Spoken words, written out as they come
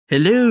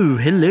Hello.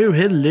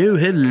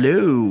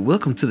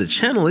 Welcome to the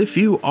channel. If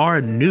you are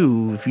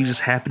new, if you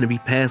just happen to be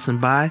passing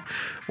by,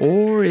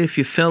 or if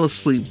you fell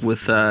asleep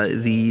with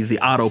the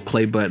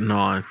autoplay button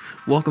on,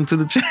 welcome to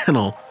the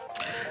channel.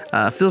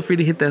 Feel free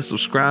to hit that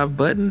subscribe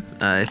button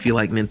if you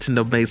like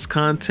Nintendo-based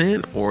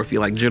content, or if you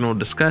like general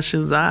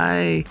discussions.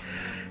 I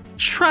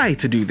try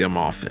to do them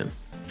often.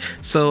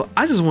 So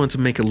I just wanted to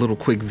make a little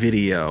quick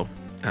video,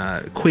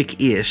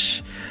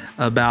 quick-ish,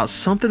 about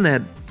something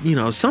that,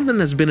 something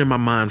that's been in my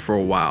mind for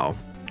a while,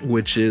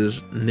 which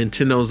is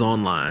Nintendo's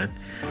online.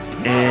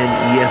 And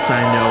yes,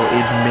 I know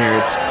it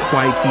merits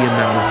quite the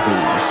amount of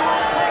booze,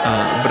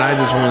 but I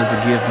just wanted to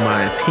give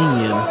my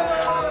opinion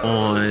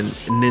on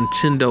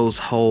Nintendo's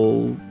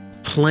whole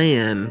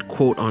plan,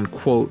 quote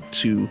unquote,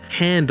 to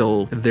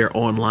handle their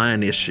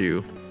online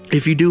issue.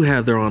 If you do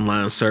have their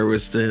online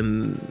service,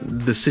 then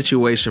the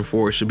situation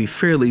for it should be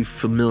fairly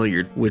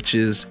familiar, which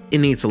is it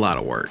needs a lot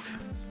of work.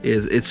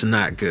 It's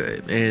not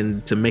good,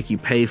 and to make you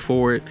pay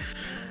for it,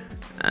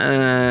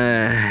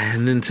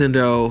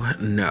 Nintendo,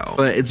 no.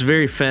 But it's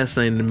very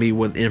fascinating to me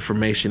what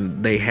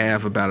information they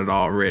have about it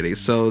already.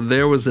 So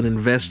there was an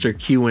investor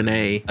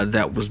Q&A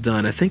that was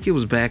done. I think it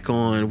was back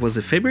on, was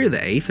it February the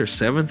 8th or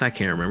 7th? I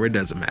can't remember. It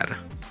doesn't matter.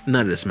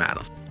 None of this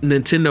matters.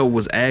 Nintendo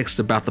was asked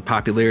about the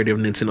popularity of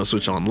Nintendo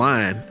Switch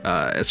Online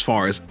as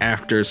far as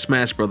after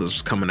Smash Brothers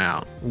was coming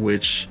out,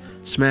 which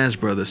Smash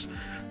Brothers,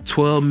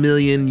 12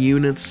 million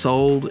units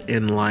sold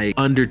in like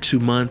under 2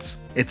 months.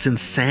 It's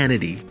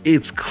insanity.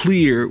 It's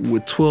clear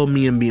with 12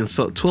 million being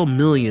sold,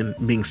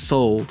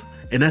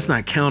 and that's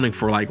not counting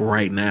for like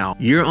right now.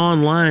 Your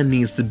online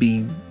needs to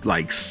be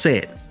like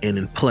set and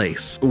in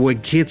place.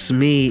 What gets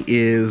me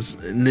is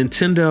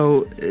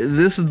Nintendo,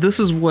 this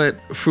is what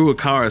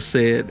Furukawa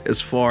said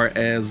as far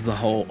as the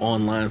whole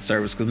online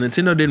service, because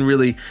Nintendo didn't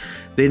really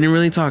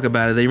talk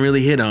about it. They didn't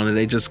really hit on it.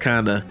 They just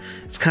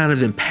it's kind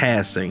of in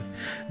passing.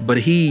 But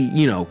he,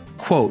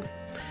 quote,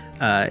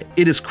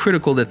 it is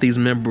critical that these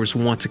members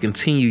want to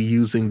continue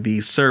using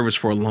the service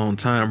for a long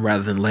time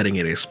rather than letting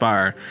it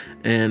expire.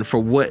 And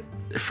for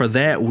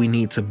that, we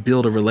need to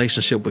build a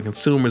relationship with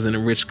consumers and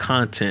enrich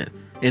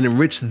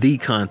the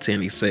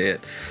content, he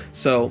said.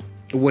 So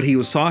what he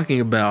was talking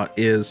about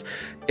is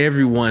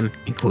everyone,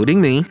 including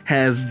me,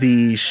 has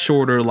the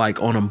shorter, like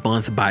on a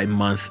month by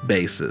month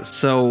basis.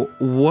 So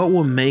what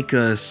will make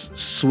us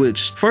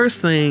switch?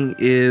 First thing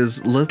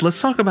is,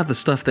 let's talk about the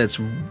stuff that's,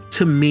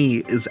 to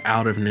me, is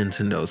out of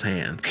Nintendo's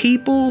hands.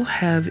 People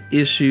have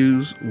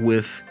issues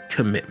with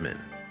commitment.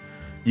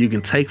 You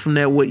can take from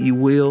that what you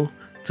will.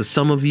 To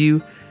some of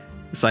you,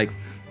 it's like,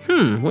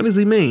 what does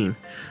he mean?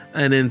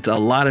 And then to a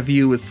lot of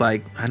you, it's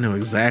like, I know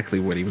exactly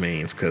what he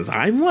means, because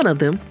I'm one of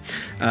them.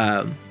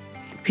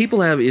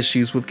 People have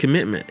issues with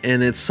commitment,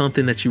 and it's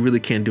something that you really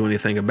can't do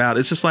anything about.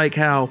 It's just like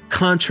how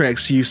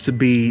contracts used to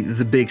be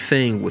the big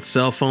thing with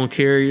cell phone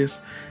carriers,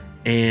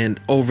 and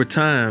over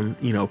time,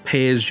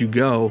 pay as you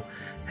go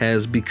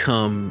has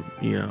become,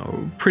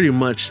 pretty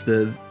much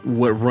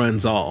what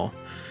runs all.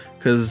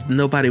 Because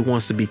nobody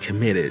wants to be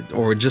committed.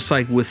 Or just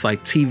like with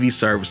like TV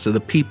service, to the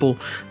people,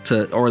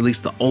 or at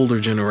least the older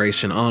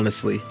generation,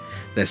 honestly,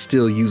 that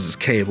still uses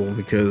cable,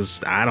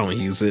 because I don't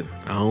use it.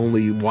 I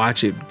only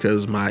watch it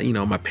because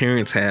my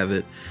parents have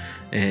it,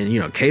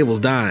 and cable's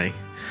dying.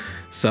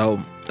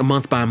 So a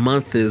month by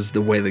month is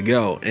the way to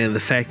go. And the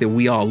fact that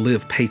we all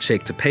live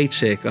paycheck to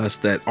paycheck, us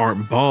that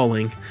aren't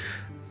balling,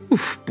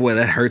 oof, boy,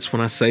 that hurts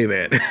when I say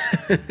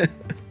that.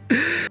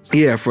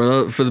 Yeah,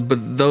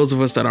 but those of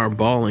us that aren't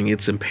balling,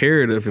 it's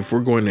imperative, if we're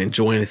going to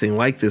enjoy anything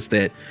like this,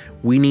 that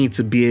we need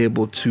to be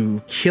able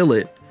to kill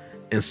it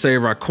and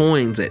save our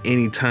coins at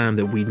any time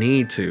that we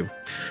need to.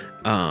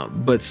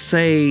 But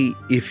say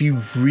if you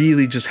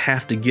really just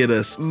have to get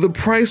us the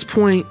price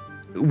point,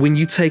 when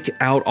you take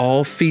out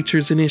all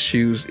features and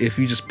issues, if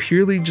you just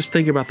purely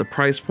think about the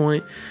price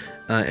point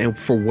and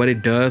for what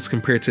it does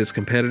compared to its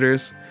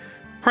competitors,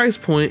 price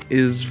point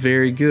is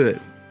very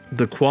good.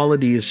 The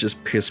quality is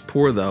just piss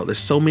poor though. There's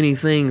so many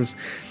things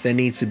that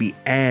need to be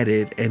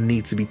added and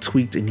need to be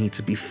tweaked and need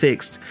to be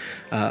fixed.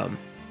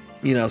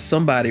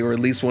 Somebody, or at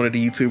least one of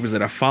the YouTubers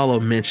that I follow,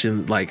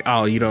 mentioned like,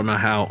 oh, you don't know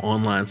how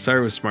online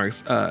service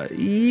works.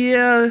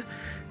 Yeah,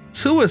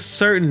 to a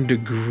certain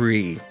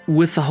degree,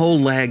 with the whole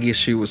lag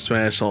issue with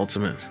Smash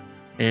Ultimate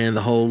and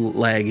the whole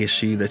lag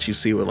issue that you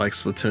see with like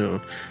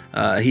Splatoon.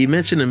 He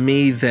mentioned to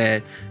me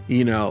that,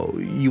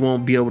 you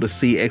won't be able to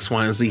see X,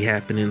 Y, and Z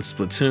happen in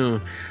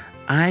Splatoon.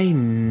 I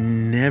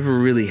never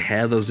really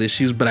had those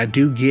issues, but I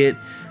do get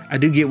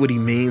what he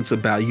means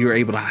about you're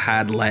able to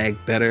hide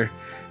lag better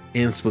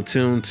in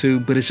Splatoon 2.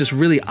 But it's just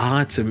really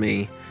odd to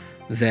me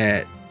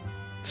that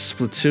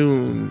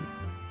Splatoon,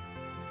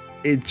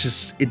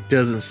 it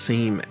doesn't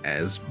seem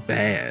as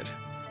bad.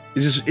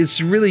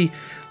 It's really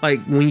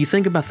like, when you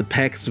think about the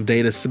packets of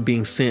data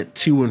being sent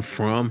to and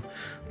from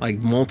like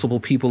multiple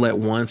people at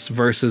once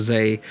versus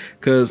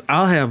because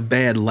I'll have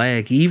bad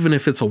lag even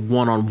if it's a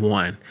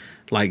one-on-one.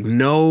 Like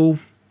no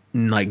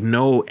like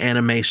no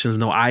animations,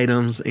 no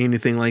items,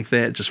 anything like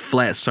that, just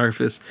flat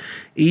surface.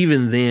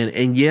 Even then,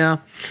 and yeah,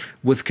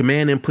 with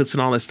command inputs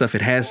and all that stuff,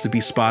 it has to be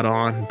spot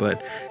on,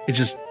 but it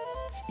just,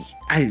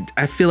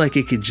 I feel like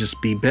it could just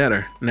be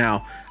better.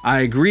 Now, I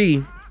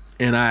agree.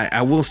 And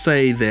I will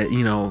say that,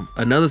 you know,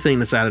 another thing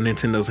that's out of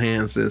Nintendo's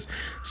hands is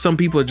some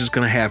people are just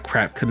going to have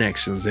crap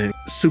connections. And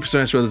Super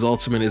Smash Bros.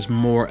 Ultimate is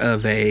more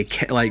of a,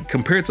 like,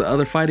 compared to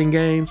other fighting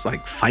games,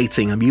 like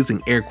fighting, I'm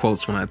using air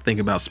quotes when I think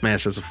about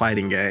Smash as a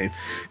fighting game,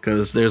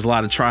 because there's a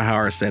lot of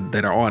tryhards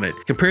that are on it.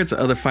 Compared to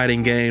other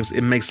fighting games,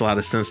 it makes a lot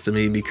of sense to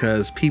me,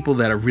 because people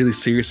that are really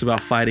serious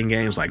about fighting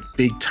games, like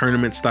big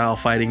tournament style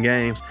fighting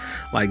games,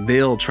 like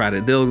they'll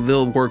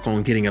work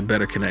on getting a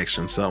better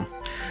connection. So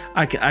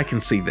I can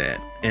see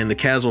that. And the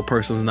casual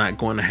person is not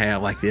going to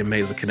have like the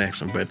amazing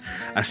connection, but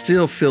I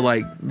still feel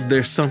like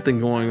there's something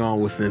going on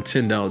with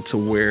Nintendo to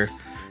where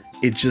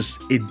it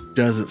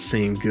doesn't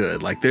seem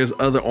good. Like there's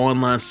other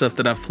online stuff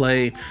that I've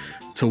played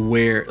to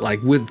where like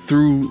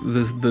through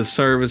the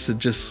service,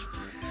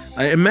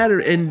 it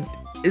mattered. And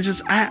it's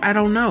just, I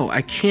don't know.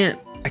 I can't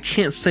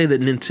say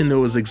that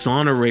Nintendo is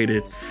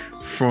exonerated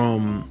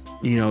from,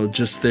 you know,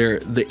 just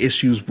the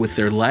issues with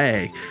their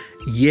lag.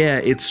 Yeah,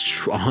 it's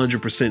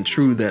 100%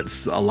 true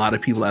that a lot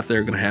of people out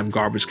there are going to have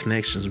garbage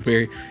connections.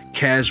 Very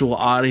casual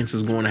audience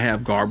is going to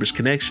have garbage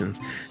connections,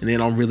 and they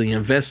don't really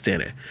invest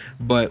in it.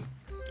 But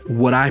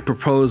what I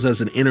propose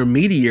as an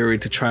intermediary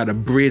to try to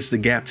bridge the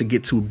gap to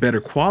get to a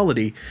better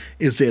quality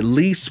is to at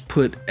least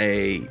put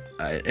an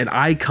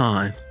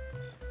icon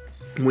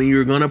when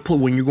you're going to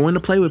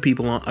play with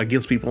people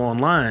against people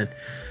online.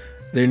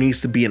 There needs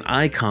to be an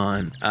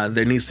icon.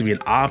 There needs to be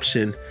an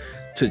option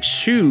to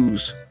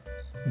choose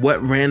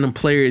what random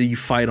player you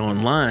fight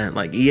online.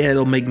 Like, yeah,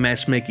 it'll make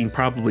matchmaking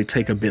probably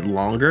take a bit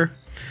longer,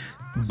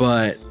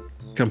 but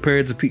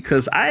compared to,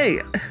 because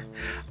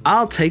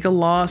I'll take a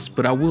loss,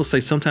 but I will say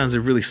sometimes it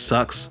really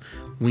sucks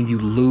when you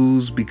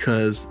lose,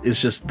 because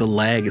it's just the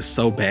lag is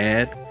so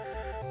bad.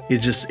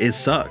 It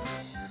sucks.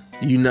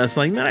 You know, it's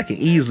like, man, I can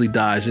easily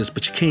dodge this,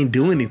 but you can't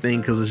do anything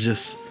because it's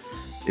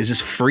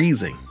just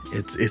freezing.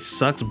 It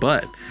sucks,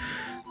 but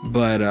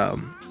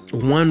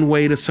one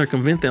way to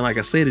circumvent that, like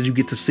I said, is you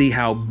get to see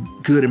how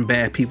good and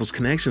bad people's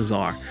connections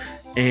are.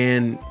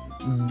 And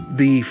on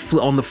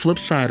the flip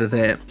side of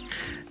that,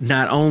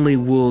 not only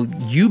will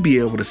you be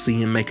able to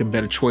see and make a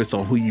better choice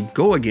on who you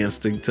go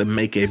against to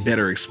make a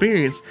better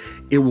experience,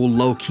 it will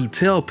low-key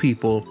tell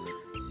people,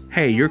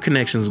 hey, your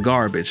connection's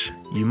garbage.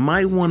 You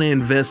might want to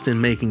invest in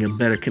making a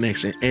better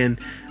connection. And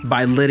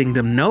by letting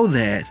them know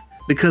that,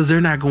 because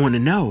they're not going to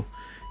know.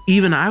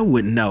 Even I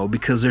wouldn't know,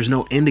 because there's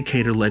no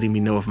indicator letting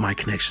me know if my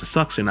connection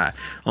sucks or not.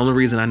 Only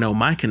reason I know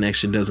my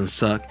connection doesn't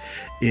suck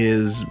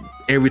is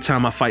every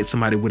time I fight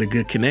somebody with a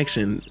good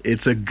connection,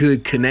 it's a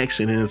good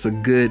connection and it's a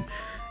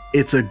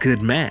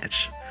good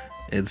match.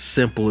 It's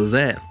simple as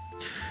that.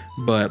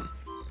 But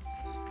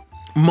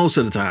most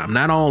of the time,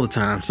 not all the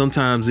time,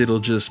 sometimes it'll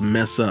just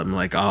mess up and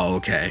like, oh,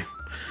 okay.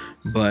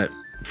 But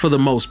for the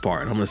most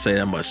part, I'm gonna say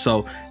that much.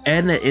 So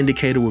adding that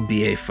indicator would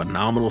be a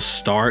phenomenal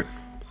start.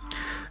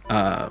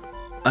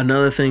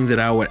 Another thing that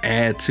I would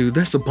add to,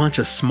 there's a bunch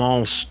of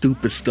small,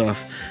 stupid stuff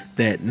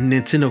that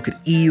Nintendo could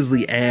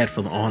easily add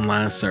for the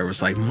online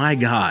service. Like, my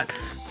God,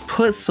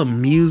 put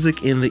some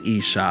music in the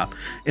eShop.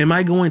 Am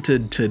I going to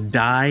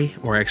die?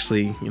 Or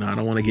actually, you know, I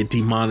don't want to get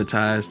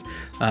demonetized.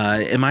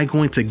 Am I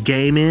going to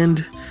game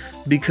end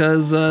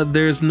because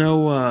there's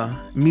no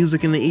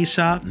music in the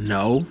eShop?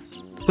 No.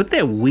 Put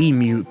that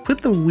put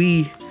the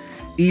Wii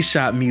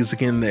eShop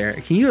music in there.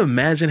 Can you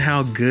imagine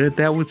how good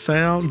that would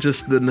sound?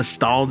 Just the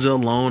nostalgia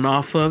alone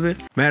off of it.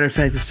 Matter of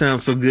fact, it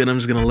sounds so good, I'm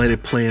just gonna let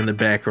it play in the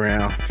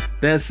background.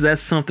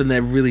 That's something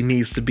that really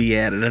needs to be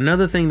added.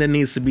 Another thing that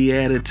needs to be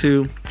added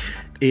too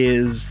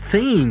is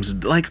themes.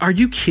 Like, are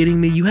you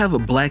kidding me? You have a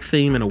black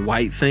theme and a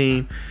white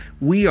theme.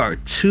 We are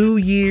 2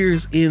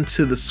 years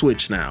into the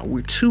Switch now.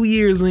 We're 2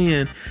 years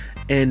in,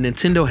 and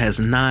Nintendo has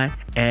not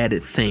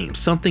added themes.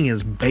 Something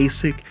as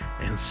basic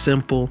and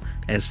simple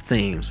as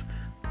themes.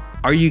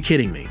 Are you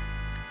kidding me?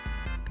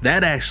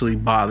 That actually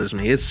bothers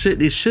me. It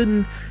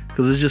shouldn't,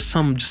 because it's just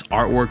some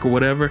artwork or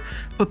whatever,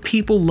 but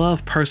people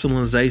love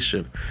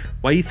personalization.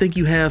 Why you think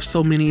you have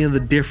so many of the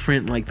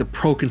different, like the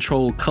Pro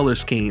Control color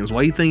schemes?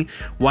 Why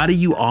do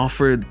you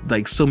offer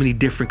like so many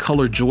different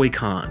color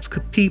Joy-Cons?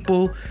 Because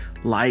people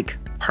like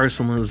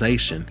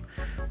personalization.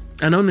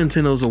 I know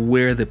Nintendo's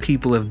aware that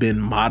people have been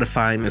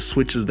modifying their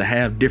Switches to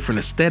have different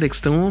aesthetics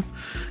to them.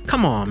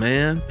 Come on,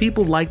 man.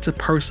 People like to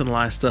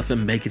personalize stuff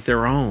and make it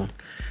their own.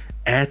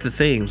 Add the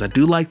themes. I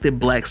do like that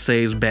black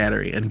saves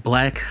battery, and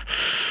black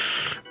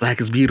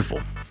is beautiful,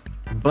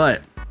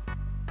 but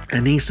I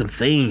need some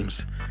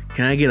themes.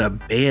 Can I get a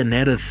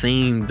Bayonetta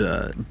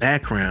themed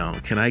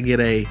background? Can I get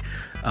a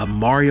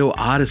Mario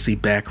Odyssey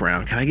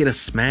background? Can I get a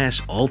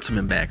Smash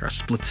Ultimate background?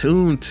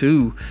 Splatoon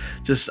 2.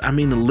 Just, I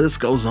mean, the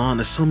list goes on.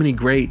 There's so many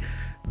great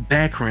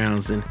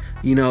backgrounds, and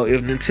you know,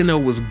 if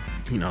Nintendo was,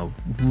 you know,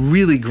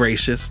 really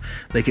gracious,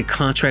 they could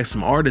contract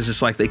some artists,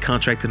 just like they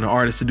contracted an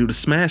artist to do the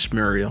Smash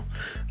mural.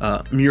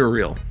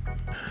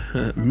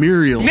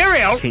 Muriel.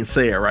 Can't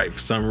say it right for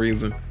some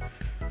reason.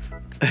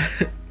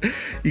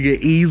 You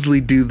can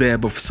easily do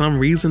that, but for some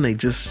reason they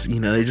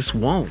just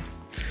won't.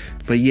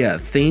 But yeah,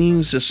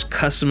 themes, just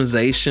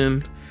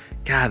customization.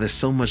 God, there's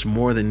so much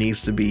more that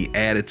needs to be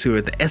added to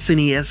it. The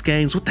SNES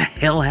games, what the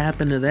hell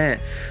happened to that?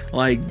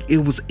 Like, it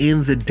was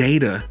in the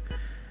data.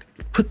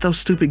 Put those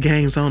stupid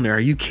games on there. Are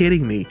you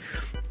kidding me?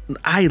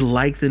 I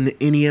like the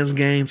NES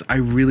games. I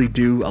really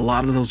do. A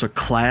lot of those are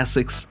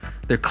classics.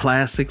 They're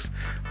classics.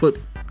 But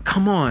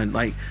come on,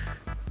 like,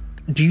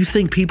 do you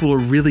think people are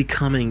really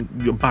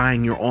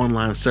buying your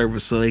online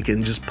service so they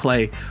can just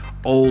play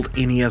old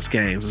NES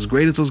games? As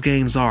great as those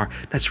games are,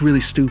 that's really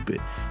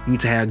stupid. You need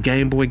to have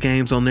Game Boy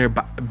games on there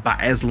by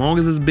as long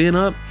as it's been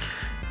up.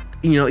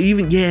 You know,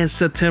 even, yeah, it's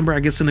September. I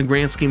guess in the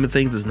grand scheme of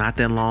things, it's not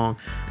that long.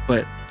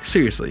 But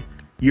seriously,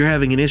 you're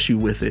having an issue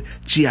with it.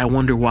 Gee, I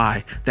wonder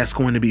why. That's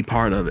going to be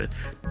part of it.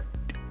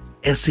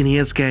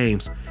 SNES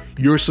games.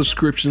 Your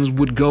subscriptions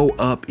would go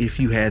up if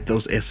you had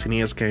those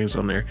SNES games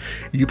on there.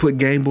 You put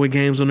Game Boy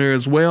games on there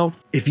as well.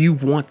 If you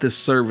want this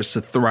service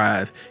to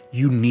thrive,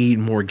 you need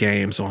more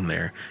games on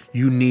there.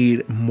 You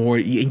need more,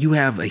 and you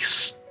have a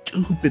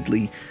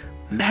stupidly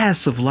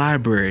massive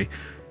library.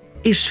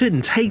 It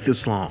shouldn't take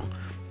this long.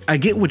 I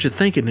get what you're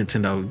thinking,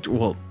 Nintendo.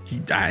 Well,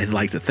 I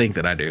like to think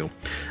that I do.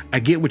 I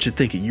get what you're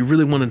thinking. You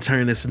really want to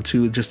turn this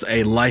into just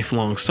a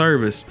lifelong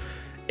service,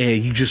 and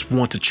you just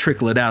want to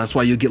trickle it out. That's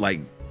why you'll get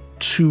like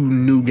 2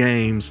 new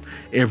games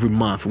every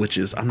month, which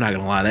is, I'm not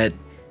gonna lie, that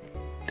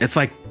it's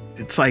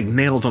like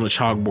nails on a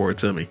chalkboard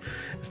to me.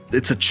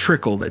 It's a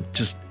trickle that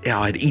just,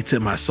 it eats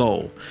at my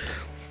soul.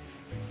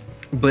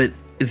 But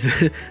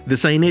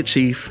this ain't it,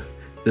 Chief.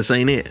 This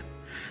ain't it.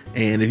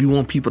 And if you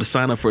want people to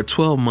sign up for a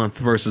 12-month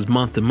versus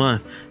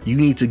month-to-month, you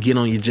need to get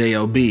on your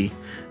JOB.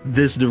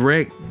 This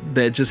direct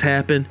that just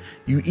happened,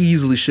 you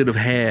easily should have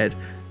had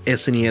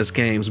SNES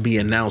games be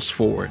announced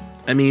for it.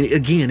 I mean,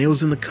 again, it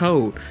was in the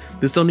code.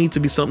 This don't need to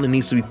be something that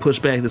needs to be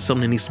pushed back. This is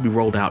something that needs to be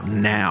rolled out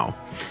now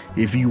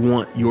if you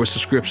want your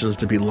subscriptions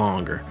to be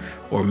longer.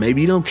 Or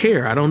maybe you don't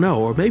care, I don't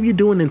know. Or maybe you're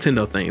doing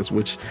Nintendo things,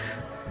 which,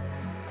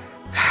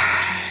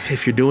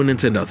 if you're doing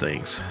Nintendo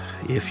things,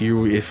 if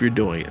you're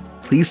doing it,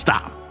 please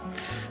stop.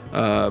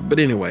 But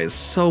anyways,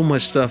 so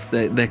much stuff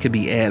that could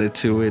be added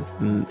to it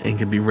and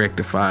can be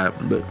rectified.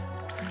 But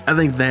I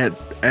think that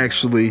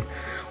actually,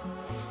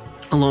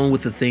 along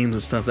with the themes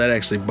and stuff, that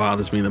actually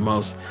bothers me the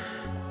most.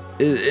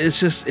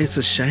 It's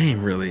a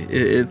shame, really.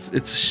 It's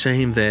a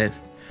shame that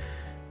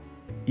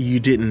you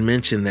didn't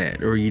mention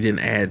that or you didn't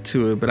add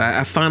to it. But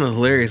I find it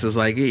hilarious. It's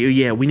like,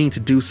 yeah, we need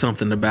to do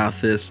something about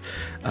this.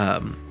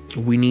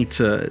 We need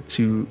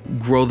to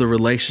grow the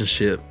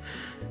relationship.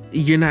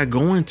 You're not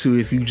going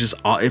to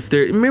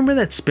remember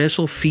that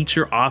special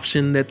feature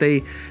option that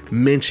they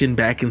mentioned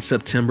back in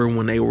September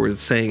when they were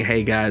saying,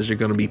 hey guys, you're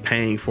going to be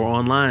paying for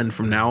online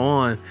from now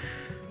on.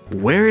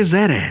 Where is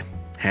that at?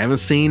 Haven't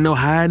seen no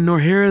hide nor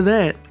hair of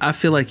that. I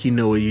feel like you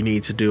know what you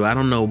need to do. I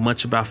don't know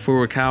much about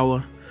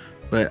Furukawa,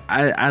 but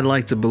I'd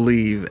like to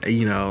believe,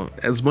 you know,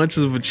 as much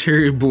of a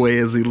cherry boy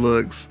as he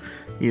looks,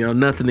 you know,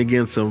 nothing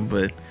against him,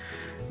 but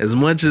as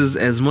much as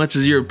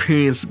your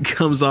appearance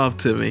comes off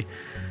to me,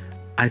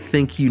 I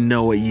think you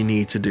know what you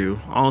need to do.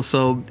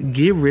 Also,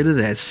 get rid of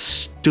that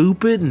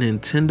stupid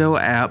Nintendo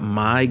app,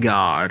 my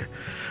God,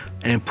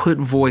 and put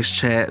voice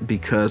chat,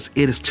 because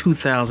it is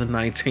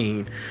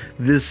 2019.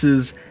 This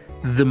is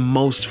the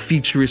most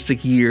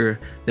futuristic year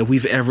that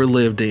we've ever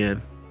lived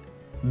in,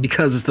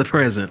 because it's the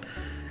present.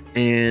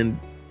 And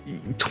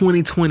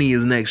 2020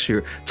 is next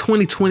year.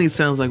 2020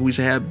 sounds like we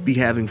should be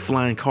having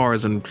flying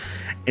cars and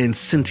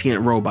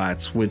sentient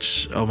robots,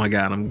 which, oh my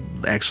God,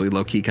 I'm actually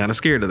low-key kind of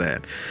scared of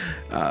that.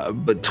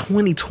 But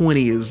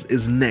 2020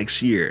 is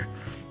next year.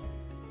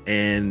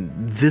 And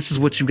this is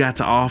what you got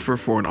to offer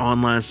for an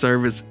online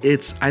service.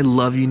 I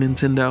love you,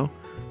 Nintendo.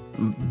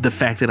 The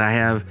fact that I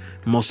have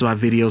most of my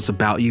videos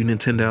about you,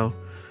 Nintendo,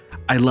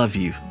 I love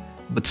you,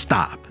 but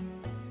stop.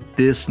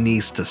 This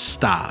needs to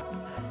stop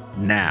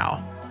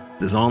now.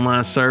 This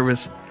online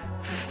service,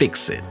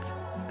 fix it.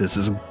 This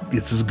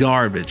is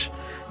garbage.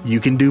 You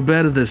can do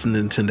better than this,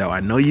 Nintendo. I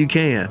know you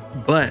can.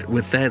 But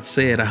with that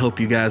said, I hope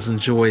you guys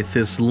enjoyed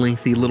this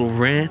lengthy little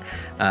rant.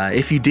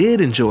 If you did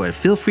enjoy it,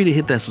 feel free to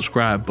hit that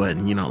subscribe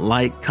button. You know,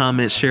 like,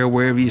 comment, share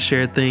wherever you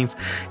share things.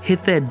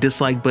 Hit that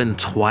dislike button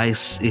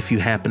twice if you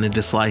happen to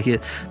dislike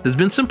it. There's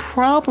been some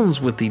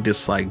problems with the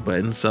dislike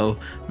button, so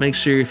make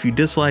sure if you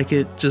dislike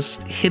it,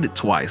 just hit it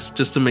twice,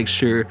 just to make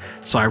sure,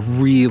 so I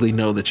really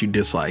know that you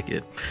dislike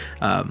it.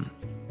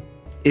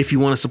 If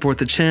you want to support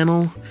the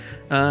channel,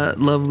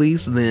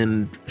 lovelies,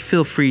 then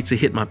feel free to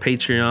hit my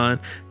Patreon.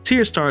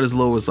 Tier start as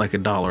low as like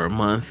 $1 a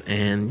month,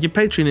 and your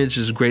patronage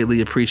is greatly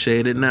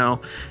appreciated.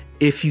 Now,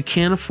 if you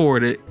can't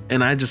afford it,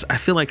 and I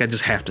feel like I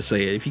just have to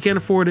say it, if you can't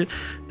afford it,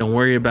 don't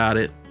worry about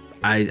it.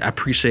 I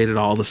appreciate it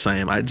all the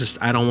same. I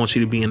don't want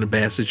you to be in a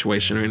bad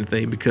situation or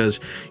anything because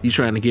you're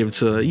trying to give it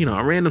to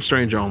a random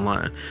stranger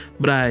online.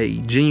 But I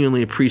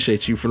genuinely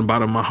appreciate you from the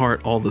bottom of my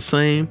heart all the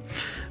same.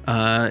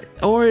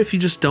 Or if you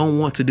just don't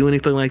want to do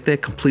anything like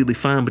that, completely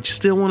fine, but you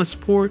still want to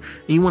support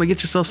and you want to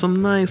get yourself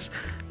something nice,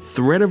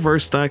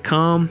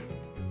 threadiverse.com.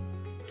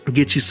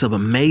 Get you some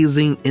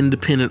amazing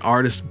independent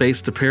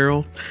artist-based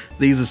apparel.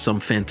 These are some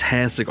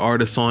fantastic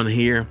artists on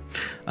here.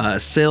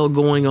 Sale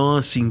going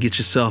on, so you can get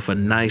yourself a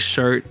nice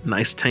shirt,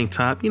 nice tank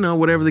top,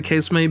 whatever the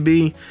case may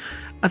be.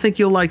 I think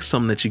you'll like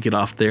something that you get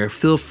off there.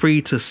 Feel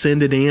free to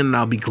send it in and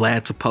I'll be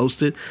glad to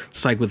post it.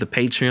 Just like with the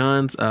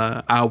Patreons,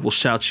 I will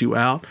shout you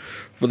out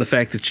for the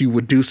fact that you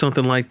would do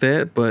something like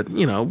that. But,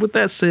 with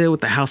that said, with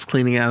the house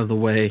cleaning out of the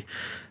way,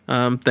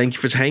 thank you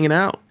for hanging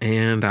out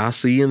and I'll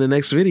see you in the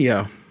next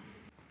video.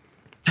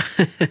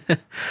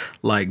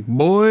 Like,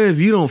 boy, if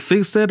you don't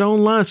fix that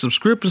online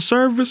subscription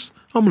service,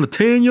 I'm gonna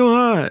tan your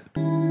hide.